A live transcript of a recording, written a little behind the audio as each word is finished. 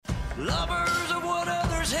Lovers of what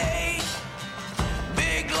others hate.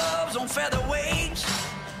 Big gloves on featherweights.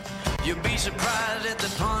 You'd be surprised at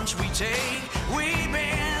the punch we take. We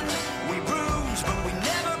bend, we bruise, but we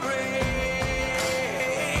never break.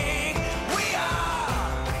 We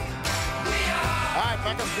are. All right,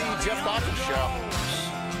 back on the Geoff Calkins Show.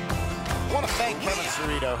 I want to thank Kevin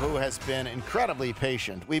Cerrito, who has been incredibly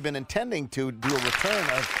patient. We've been intending to do a return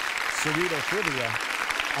of Cerrito Trivia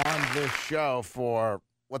on this show for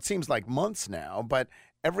what seems like months now, but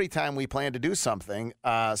every time we plan to do something,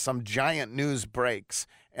 some giant news breaks,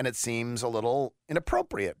 and it seems a little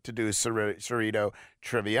inappropriate to do Cerrito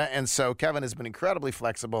Trivia. And so Kevin has been incredibly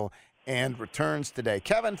flexible and returns today.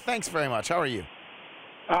 Kevin, thanks very much. How are you?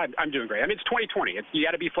 I'm doing great. I mean, it's 2020. You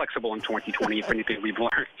got to be flexible in 2020, if anything we've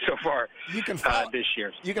learned so far this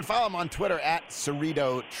year. You can follow him on Twitter at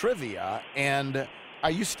Cerrito Trivia. And are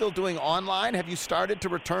you still doing online? Have you started to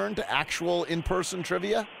return to actual in-person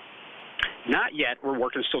trivia? Not yet. We're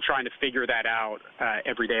still trying to figure that out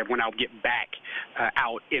every day of when I'll get back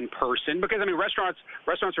out in person. Because, I mean, restaurants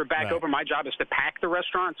are back open. My job is to pack the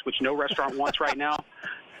restaurants, which no restaurant wants right now.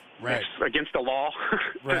 Right. It's against the law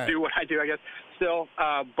to do what I do, I guess, still.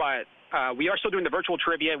 But we are still doing the virtual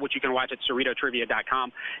trivia, which you can watch at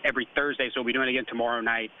CerritoTrivia.com every Thursday. So we'll be doing it again tomorrow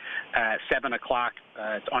night at 7 o'clock.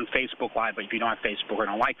 It's on Facebook Live, but if you don't have Facebook or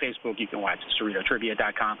don't like Facebook, you can watch at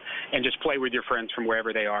CerritoTrivia.com and just play with your friends from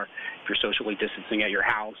wherever they are, if you're socially distancing at your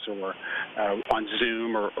house or on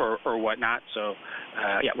Zoom or whatnot. So,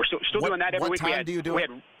 we're still doing that every week. What time do you do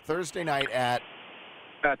it? Thursday night at...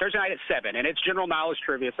 Thursday night at 7, and it's general knowledge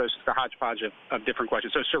trivia, so it's just a hodgepodge of different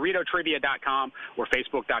questions. So CerritoTrivia.com or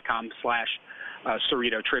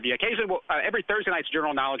Facebook.com/Cerrito Trivia. Occasionally, every Thursday night's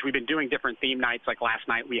general knowledge. We've been doing different theme nights. Like last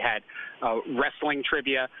night, we had wrestling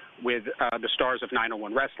trivia with the stars of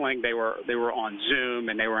 901 Wrestling. They were on Zoom,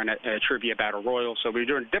 and they were in a trivia battle royal. So we were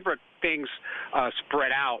doing different things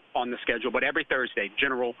spread out on the schedule, but every Thursday,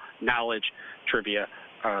 general knowledge trivia.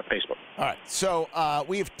 Facebook. All right. So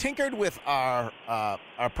we've tinkered with our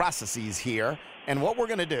processes here, and what we're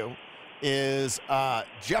going to do is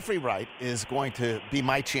Jeffrey Wright is going to be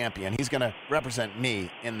my champion. He's going to represent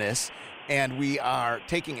me in this, and we are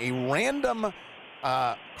taking a random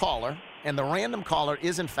caller, and the random caller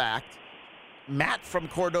is, in fact, Matt from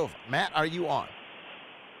Cordova. Matt, are you on?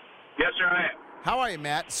 Yes, sir, I am. How are you,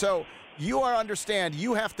 Matt? So you understand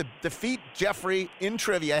you have to defeat Jeffrey in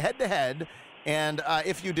trivia head-to-head. And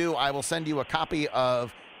if you do, I will send you a copy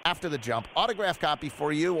of After the Jump, autographed copy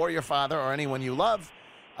for you or your father or anyone you love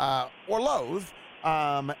or loathe,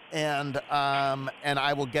 and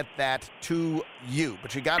I will get that to you.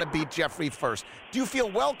 But you got to beat Jeffrey first. Do you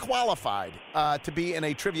feel well qualified to be in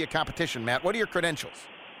a trivia competition, Matt? What are your credentials?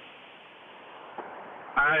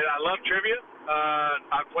 I love trivia.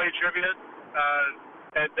 I've played trivia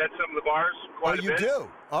at some of the bars quite a bit. Oh, you do?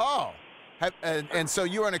 Oh. And so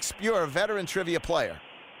you're a veteran trivia player.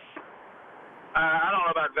 I don't know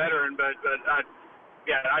about veteran, but I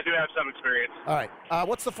do have some experience. All right.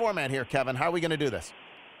 What's the format here, Kevin? How are we going to do this?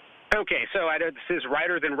 Okay, so I know this is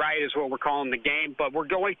Righter Than Right is what we're calling the game, but we're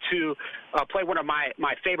going to play one of my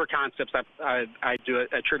favorite concepts. I do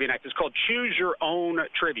a trivia night. It's called Choose Your Own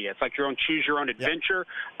Trivia. It's like your own Choose Your Own Adventure.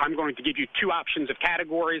 Yep. I'm going to give you two options of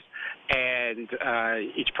categories, and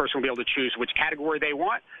each person will be able to choose which category they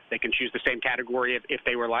want. They can choose the same category if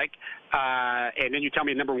they were like. And then you tell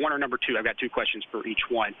me number one or number two. I've got two questions for each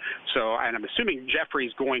one. So, and I'm assuming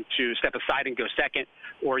Jeffrey's going to step aside and go second,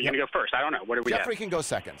 or you're going to go first. I don't know. What do we Jeffrey can go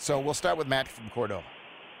second. So we'll start with Matt from Cordova.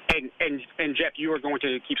 And Jeff, you are going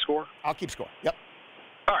to keep score? I'll keep score. Yep.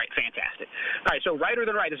 All right, fantastic. All right, so Righter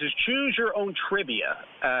Than Right. This is Choose Your Own Trivia.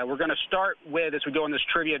 We're going to start with, as we go on this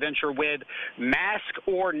trivia adventure, with mask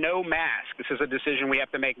or no mask. This is a decision we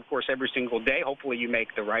have to make, of course, every single day. Hopefully you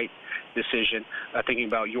make the right decision, thinking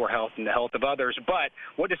about your health and the health of others. But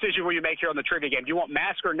what decision will you make here on the trivia game? Do you want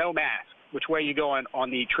mask or no mask? Which way are you going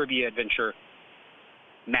on the trivia adventure,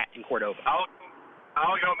 Matt in Cordova? I'll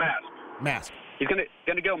go mask. Mask. He's going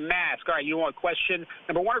to go mask. All right, you want question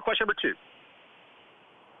number one or question number two?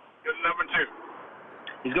 Number two.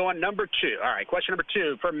 He's going number two. All right, question number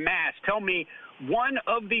two for mask. Tell me one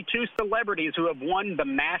of the two celebrities who have won the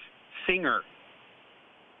Masked Singer.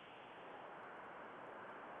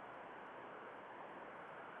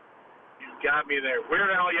 You got me there.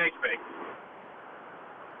 Weird Al Yankovic.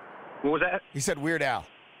 What was that? He said Weird Al.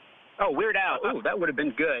 Oh, Weird Al. Ooh, that would have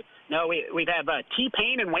been good. No, we'd have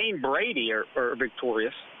T-Pain and Wayne Brady are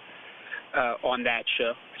victorious on that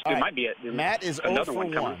show. There might be Matt is 0 for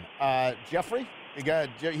 1. Jeffrey, he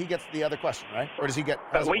gets the other question, right? Or does he get?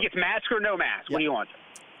 He gets mask or no mask? Yep. What do you want?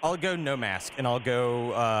 I'll go no mask, and I'll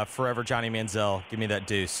go Forever Johnny Manziel. Give me that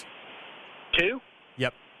deuce. 2?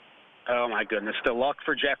 Yep. Oh, my goodness. The luck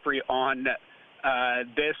for Jeffrey on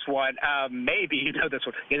this one. Maybe you know this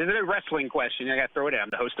one. It is a wrestling question. I got to throw it in. I'm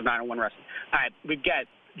the host of 901 Wrestling. All right, we've got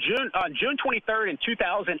on June 23rd in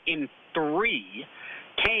 2003,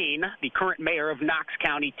 Kane, the current mayor of Knox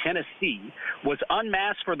County, Tennessee, was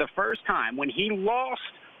unmasked for the first time when he lost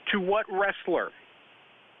to what wrestler?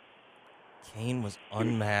 Kane was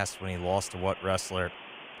unmasked when he lost to what wrestler?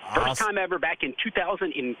 First time ever back in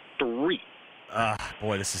 2003.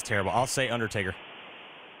 Boy, this is terrible. I'll say Undertaker.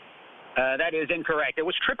 That is incorrect. It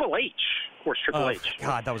was Triple H. Of course, Triple H.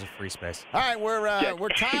 God, that was a free space. All right, we're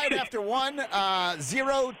tied after one,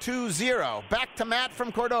 0-0. Back to Matt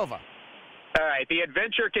from Cordova. All right, the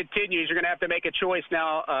adventure continues. You're going to have to make a choice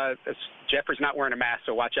now. Jeffrey's not wearing a mask,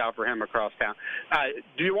 so watch out for him across town.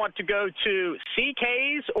 Do you want to go to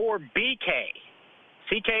CKs or BK?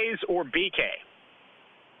 CKs or BK?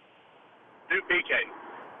 Do BK.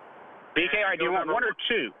 BK, all right, do you want one or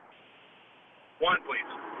two? One, please.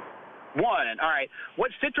 One. All right.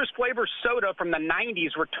 What citrus-flavored soda from the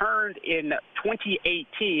 90s returned in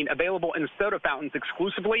 2018, available in soda fountains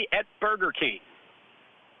exclusively at Burger King?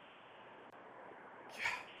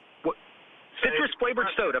 What citrus-flavored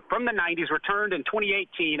soda from the 90s returned in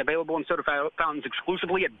 2018, available in soda fountains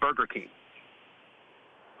exclusively at Burger King?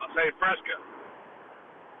 I'll say Fresca.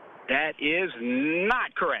 That is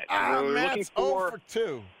not correct. Matt's 0 for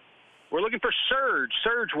 2. We're looking for Surge.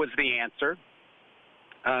 Surge was the answer.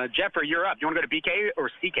 Jeffrey, you're up. Do you want to go to BK or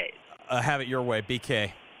CK? Have it your way,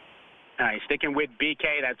 BK. All right, sticking with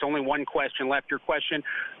BK. That's only one question left. Your question,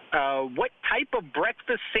 what type of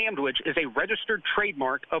breakfast sandwich is a registered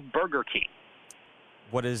trademark of Burger King?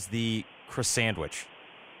 What is the croissantwich?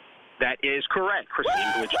 That is correct.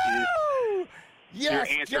 Croissantwich is yes,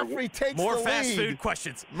 Jeffrey takes the lead. More fast food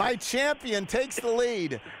questions. My champion takes the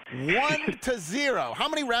lead, 1-0. How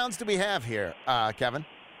many rounds do we have here, Kevin?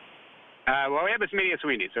 Well, we have as many as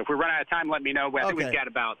we need. So if we run out of time, let me know. I think we've got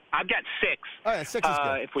I've got 6. All right, 6 is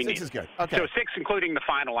good. If we six need. is good. Okay. So 6, including the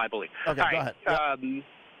final, I believe. Okay, all right, go ahead.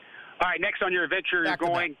 All right, next on your adventure, you're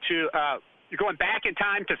going back in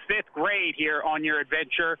time to 5th grade here on your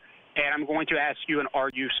adventure. And I'm going to ask you an Are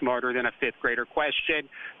You Smarter Than a 5th Grader question.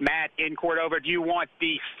 Matt in Cordova, do you want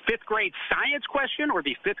the 5th grade science question or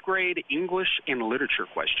the 5th grade English and literature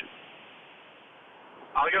question?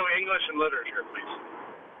 I'll go English and literature, please.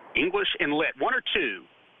 English and lit. 1 or 2?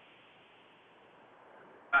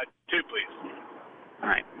 2, please. All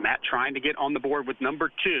right, Matt trying to get on the board with number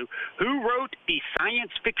 2. Who wrote the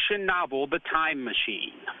science fiction novel The Time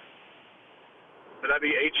Machine? Would that be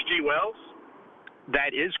H.G. Wells?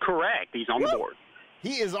 That is correct. He's on the board.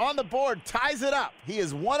 He is on the board, ties it up. He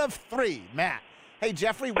is 1 of 3, Matt. Hey,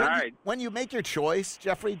 Jeffrey, when you make your choice,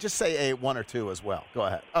 Jeffrey, just say a 1 or 2 as well. Go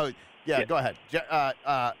ahead. Oh, yeah. Go ahead.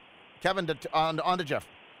 Kevin, on to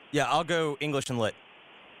Jeffrey. Yeah, I'll go English and lit.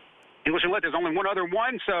 English and lit. There's only one other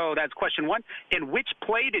one, so that's question 1. In which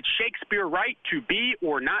play did Shakespeare write to be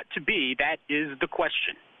or not to be? That is the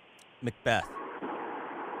question. Macbeth.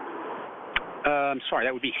 I'm sorry,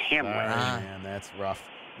 that would be Hamlet. Man, that's rough.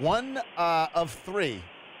 1 of 3.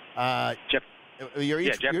 Jeff, you're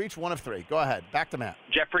each 1 of 3. Go ahead. Back to Matt.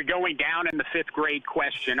 Jeffrey going down in the 5th grade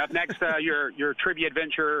question. Up next, your trivia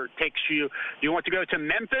adventure takes you. Do you want to go to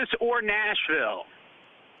Memphis or Nashville?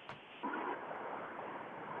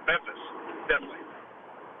 Memphis, definitely.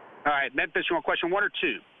 All right, Memphis, you want question 1 or 2?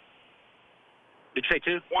 Did you say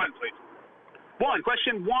 2? 1, please. 1.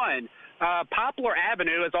 Question 1. Poplar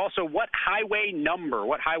Avenue is also what highway number?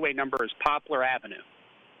 What highway number is Poplar Avenue?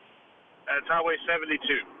 It's Highway 72.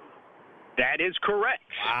 That is correct.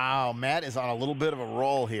 Wow, Matt is on a little bit of a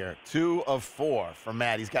roll here. 2 of 4 for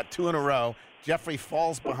Matt. He's got 2 in a row. Jeffrey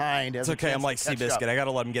falls behind. It's okay. I'm like Seabiscuit. I got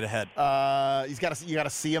to let him get ahead. You got to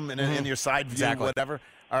see him in your side view, exactly. Whatever.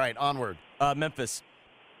 All right, onward. Memphis.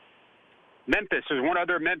 Memphis. There's one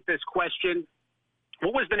other Memphis question.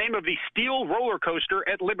 What was the name of the steel roller coaster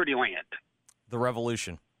at Liberty Land? The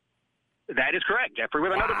Revolution. That is correct, Jeffrey,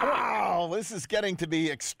 with another point. Wow, this is getting to be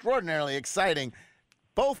extraordinarily exciting.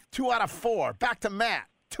 Both 2 out of 4. Back to Matt.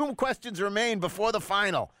 2 questions remain before the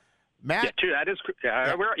final. Matt? Yeah, 2. That is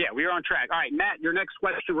we are on track. All right, Matt, your next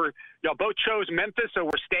question. Y'all both chose Memphis, so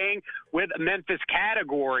we're staying with Memphis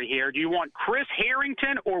category here. Do you want Chris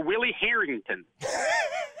Harrington or Willie Harrington?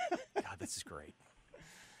 God, this is great.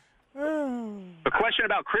 A question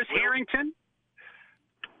about Chris Harrington,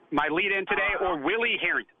 my lead-in today, or Willie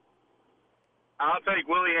Harrington? I'll take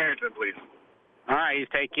Willie Harrington, please. All right, he's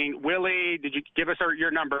taking Willie. Did you give us your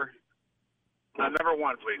number? Number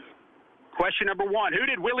 1, please. Question number 1. Who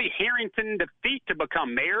did Willie Harrington defeat to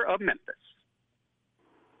become mayor of Memphis?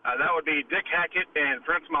 That would be Dick Hackett and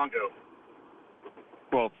Prince Mongo.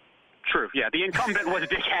 Well, true. Yeah, the incumbent was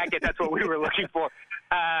Dick Hackett. That's what we were looking for.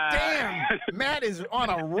 Damn, Matt is on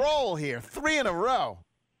a roll here. 3 in a row.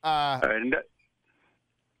 Jeffrey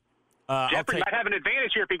might have an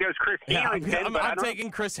advantage here if he goes Chris Harrington. I'm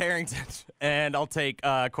taking Chris Harrington, and I'll take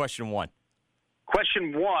question 1.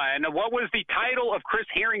 Question 1, what was the title of Chris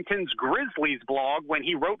Harrington's Grizzlies blog when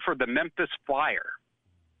he wrote for the Memphis Flyer?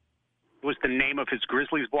 What was the name of his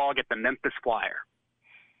Grizzlies blog at the Memphis Flyer?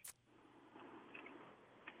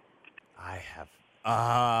 I have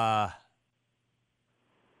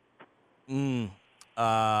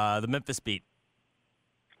the Memphis Beat.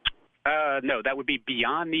 No, that would be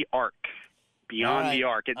Beyond the Arc. Beyond the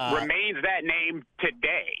Arc. It remains that name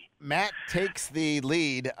today. Matt takes the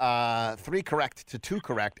lead, 3 correct to 2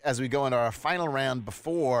 correct, as we go into our final round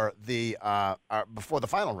before the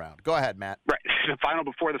final round. Go ahead, Matt. Right, the final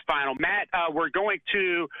before the final. Matt, we're going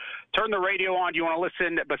to turn the radio on. Do you want to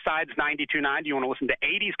listen, besides 92.9, do you want to listen to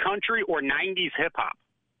 80s country or 90s hip-hop?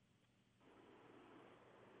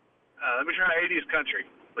 Let me try 80s country,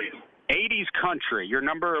 please. 80s country. Your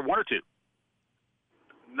number 1 or 2?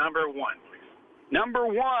 Number 1, please. Number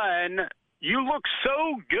 1, You Look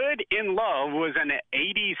So Good in Love was an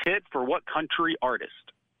 80s hit for what country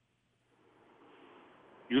artist?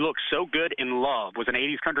 You Look So Good in Love was an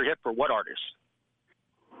 80s country hit for what artist?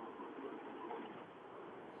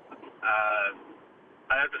 I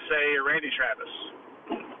have to say Randy Travis.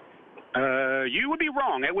 You would be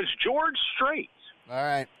wrong. It was George Strait. All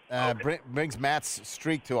right. Brings Matt's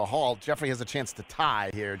streak to a halt. Jeffrey has a chance to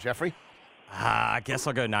tie here. Jeffrey? I guess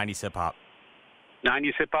I'll go 90s hip-hop.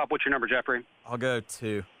 90s hip-hop. What's your number, Jeffrey? I'll go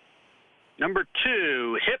 2. Number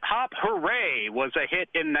 2, Hip Hop Hooray was a hit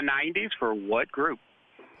in the 90s for what group?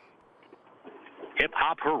 Hip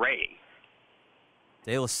Hop Hooray.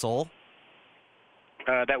 De La Soul?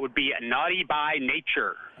 That would be Naughty by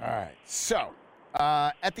Nature. All right. So,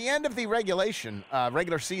 at the end of the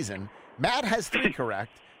regular season, Matt has 3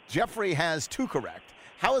 correct. Jeffrey has 2 correct.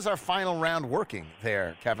 How is our final round working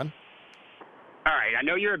there, Kevin? All right. I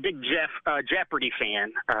know you're a big Jeopardy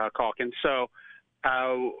fan, Calkins. So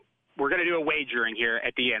we're going to do a wagering here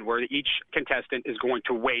at the end where each contestant is going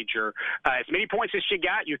to wager. As many points as you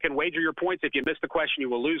got, you can wager your points. If you miss the question, you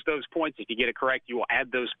will lose those points. If you get it correct, you will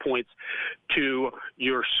add those points to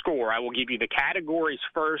your score. I will give you the categories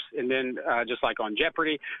first, and then just like on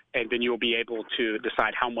Jeopardy, and then you'll be able to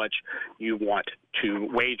decide how much you want to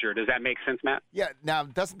wager. Does that make sense, Matt? Yeah. Now,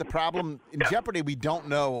 doesn't the problem in Jeopardy, we don't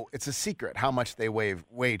know, it's a secret how much they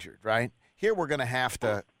wagered, right? Here we're going to have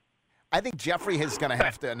to. I think Jeffrey is going to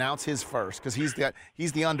have to announce his first because he's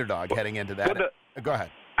the underdog heading into that. Go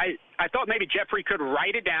ahead. I thought maybe Jeffrey could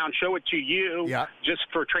write it down, show it to you, just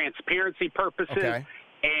for transparency purposes. Okay.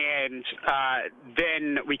 And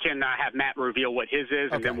then we can have Matt reveal what his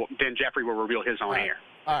is, and then Jeffrey will reveal his on air.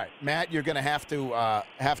 All right, Matt, you're going to have to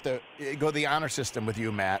go the honor system with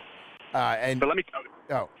you, Matt. But let me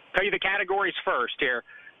tell you the categories first here.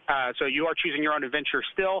 So you are choosing your own adventure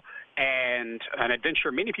still, and an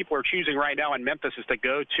adventure many people are choosing right now in Memphis is to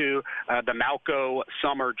go to the Malco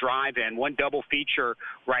Summer Drive-In. One double feature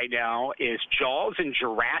right now is Jaws and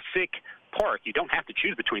Jurassic Park. You don't have to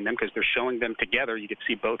choose between them because they're showing them together. You can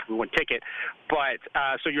see both with one ticket. But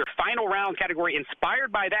so your final round category,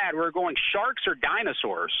 inspired by that, we're going sharks or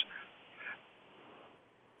dinosaurs.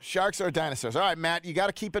 Sharks or dinosaurs? All right, Matt, you got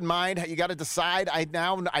to keep in mind, you got to decide. I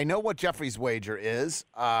know what Jeffrey's wager is.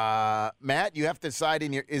 Matt, you have to decide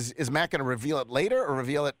is Matt going to reveal it later or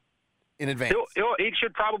reveal it in advance? He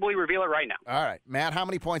should probably reveal it right now. All right, Matt, how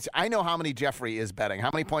many points? I know how many Jeffrey is betting. How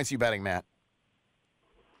many points are you betting, Matt?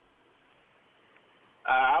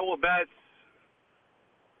 I will bet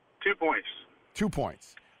 2 points. 2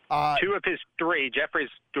 points. 2 of his 3. Jeffrey's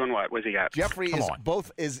doing what? What's he got? Jeffrey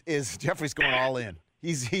Jeffrey's going all in.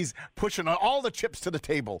 He's pushing all the chips to the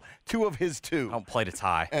table. 2 of his 2. I don't play to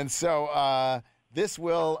tie. And so this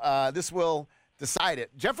will decide it.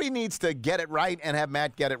 Jeffrey needs to get it right and have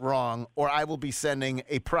Matt get it wrong, or I will be sending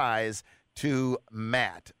a prize to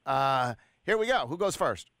Matt. Here we go. Who goes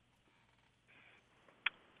first?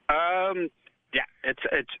 Yeah, it's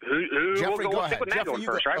who. Jeffrey, we'll stick with Matt going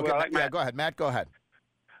first, right? Okay, go ahead. Matt, go ahead.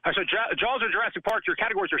 So Jaws or Jurassic Park, your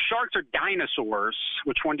categories are sharks or dinosaurs.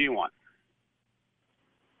 Which one do you want?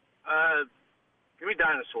 Give me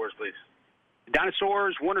dinosaurs, please.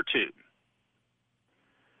 Dinosaurs, 1 or 2?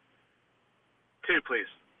 2, please.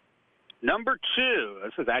 Number 2.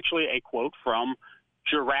 This is actually a quote from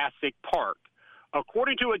Jurassic Park.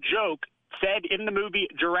 According to a joke said in the movie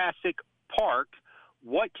Jurassic Park,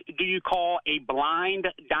 what do you call a blind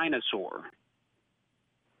dinosaur?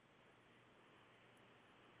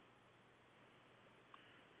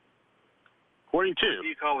 According to What do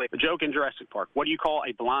you call the joke in Jurassic Park, what do you call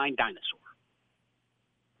a blind dinosaur?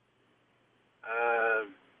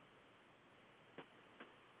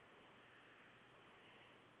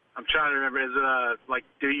 I'm trying to remember. Is it like,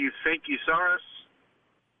 do you think you saw us?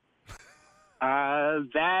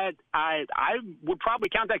 That I would probably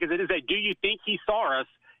count that because it is a "Do you think he saw us?"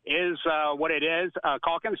 is what it is.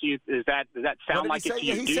 Calkins, does that sound like it to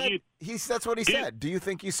you? That's what he said. Do you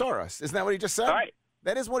think you saw us? Isn't that what he just said? All right.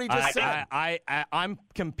 That is what he just said. I'm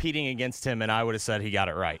competing against him, and I would have said he got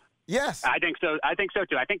it right. Yes. I think so. I think so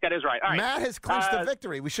too. I think that is right. All right. Matt has clinched the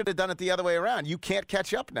victory. We should have done it the other way around. You can't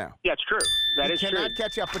catch up now. Yeah, it's true. That is true. You cannot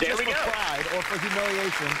catch up, but there just we for go. pride or for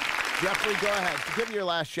humiliation, Jeffrey, go ahead. Give me your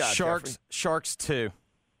last shot, Jeffrey. Sharks 2.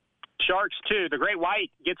 Sharks too. The great white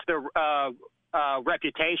gets the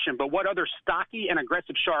reputation, but what other stocky and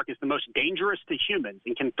aggressive shark is the most dangerous to humans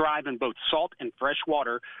and can thrive in both salt and fresh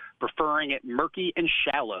water, preferring it murky and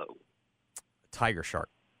shallow? Tiger shark.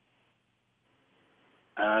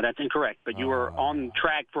 That's incorrect, but you were on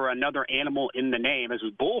track for another animal in the name. It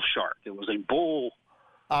was bull shark. It was a bull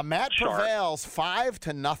Matt shark. prevails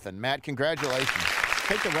 5-0. Matt, congratulations.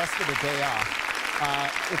 Take the rest of the day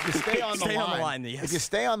off. If you stay on the line, yes. If you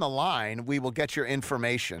stay on the line, we will get your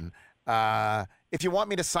information. If you want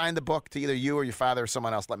me to sign the book to either you or your father or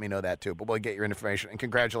someone else, let me know that too. But we'll get your information. And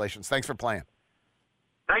congratulations. Thanks for playing.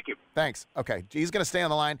 Thank you. Thanks. Okay, he's going to stay on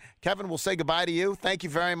the line. Kevin, we'll say goodbye to you. Thank you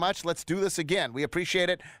very much. Let's do this again. We appreciate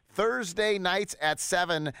it. Thursday nights at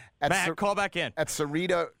 7 at Matt, call back in. At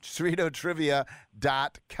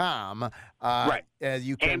CerritoTrivia.com. Right.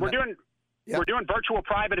 You can, and we're doing virtual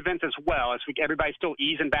private events as well. As everybody's still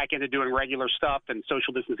easing back into doing regular stuff, and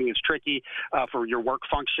social distancing is tricky for your work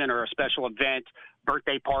function or a special event,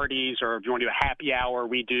 birthday parties, or if you want to do a happy hour,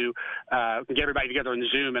 we do. We can get everybody together on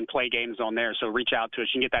Zoom and play games on there. So reach out to us.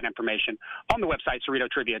 You can get that information on the website,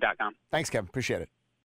 CerritoTrivia.com. Thanks, Kevin. Appreciate it.